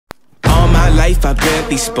life I've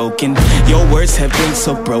barely spoken. Your words have been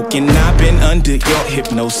so broken. I've been under your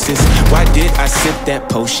hypnosis. Why did I sip that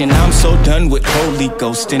potion? I'm so done with holy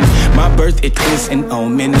ghosting. My birth, it is an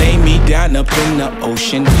omen. Lay me down up in the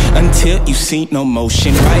ocean until you see no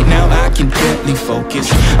motion. Right now I can barely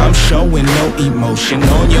focus. I'm showing no emotion.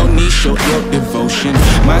 On your knees, show your devotion.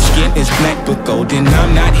 My skin is black but golden.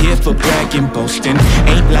 I'm not here for bragging, boasting.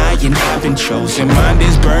 Ain't lying, I've been chosen. Mind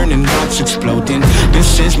is burning, heart's exploding.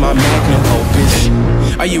 This is my magnum opus.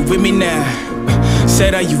 Are you with me now?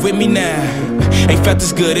 Said, are you with me now? Ain't felt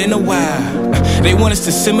this good in a while. They want us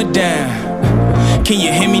to simmer down. Can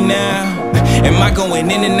you hear me now? Am I going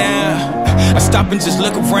in and out? I stop and just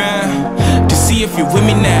look around to see if you're with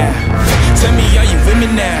me now. Tell me, are you with me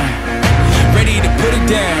now? Ready to put it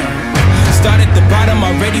down. Start at the bottom,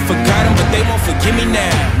 already forgot them, but they won't forgive me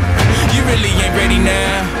now. You really ain't ready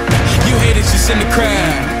now. You haters just in the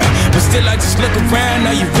crowd, but still I just look around.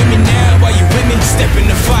 Are you with me now? Are you with me? Step in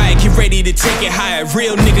the fire, get ready to take it higher.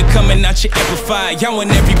 Real nigga coming out your amplifier. Y'all want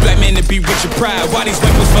every black man to be rich and proud. Why these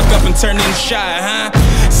white boys fuck up and turn into shy, huh?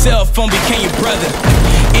 Cell phone became your brother.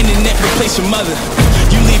 Internet replaced your mother.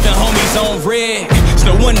 You leaving homies on red. It's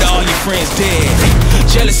no wonder all your friends dead.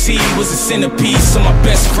 Jealousy was a centerpiece, so my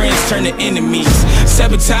best friends turned to enemies.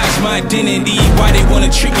 Sabotage my identity. Why they wanna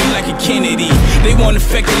treat me like a Kennedy? They wanna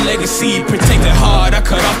affect the legacy. Protect the heart, I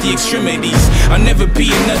cut off the extremities. I'll never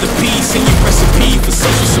be another piece in your recipe for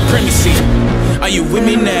social supremacy. Are you with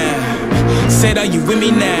me now? Said, are you with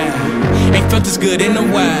me now? Ain't felt this good in a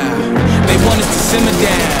while. They want us to simmer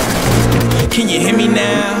down. Can you hear me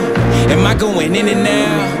now? Am I going in and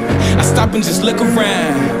out? I stop and just look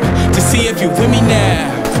around to see if you're with me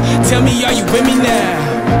now. Tell me, are you with me now?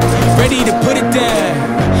 Ready to put it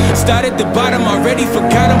down. Start at the bottom, already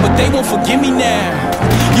forgot them, but they won't forgive me now.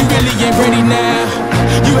 You really ain't ready now.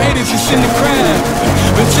 You haters just in the crowd,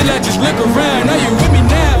 but till I just look around. Are you with me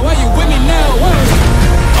now? Are you with me now?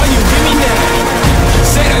 Are you with me now?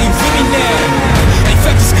 Said, are you with me now? Ain't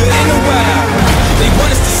felt this good in a while. They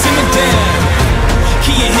want us to simmer down.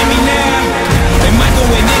 Can you hear me now? Am I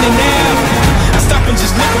going in and out? I stop and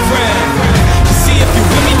just look around to see if you're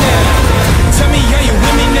with me now. Tell me, are you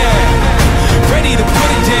with me now? Ready to put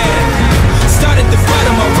it down. Start at the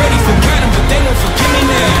bottom, already forgot them, but they won't forgive me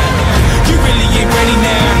now. You really ain't ready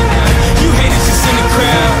now. You haters just in the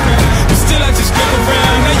crowd, but still I just look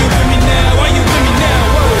around. Are you with me now? Are you with me now?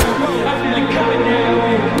 Whoa. I feel it coming now.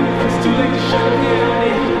 It's too late to shut it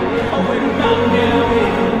down. Over the mountain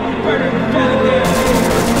now. Burning the valley down.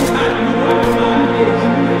 I don't know what the mind is.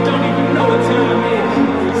 Don't even know what time is.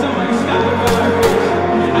 Somebody stop the virus.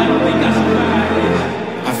 I don't think I survived this.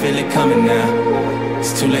 I feel it coming now.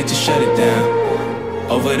 It's too late to shut it down.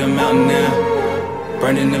 Over the mountain now.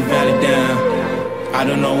 Burning the valley down. I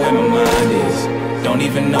don't know where my mind is. Don't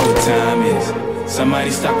even know what time is. Somebody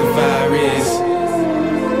stop the virus.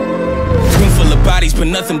 Room full of bodies, but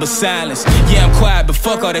nothing but silence. Yeah, I'm quiet, but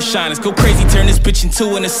fuck all that shyness. Go crazy, turn this bitch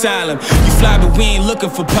into an asylum. You fly, but we ain't looking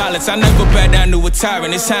for pilots. I never back down to a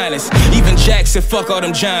tyrant, it's highness. Even Jack said fuck all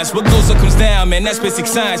them giants. What goes up comes down, man, that's basic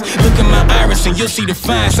science. Look at my iris and you'll see the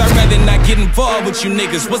fines. I'd rather not get involved with you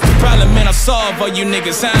niggas. What's the problem, man? I'll solve all you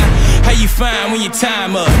niggas, huh? How you find when your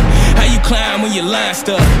time up? How you climb when your line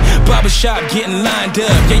stuck? Barbershop getting lined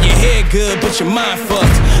up. Yeah, your head good, but your mind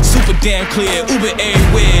fucked. Super damn clear, Uber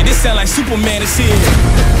everywhere. This sound like Superman is here.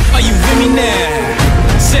 Are you with me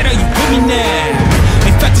now? Said, are you with me now?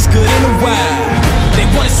 Ain't felt this good in a while. They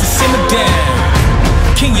want us to simmer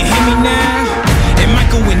down. Can you hear me now?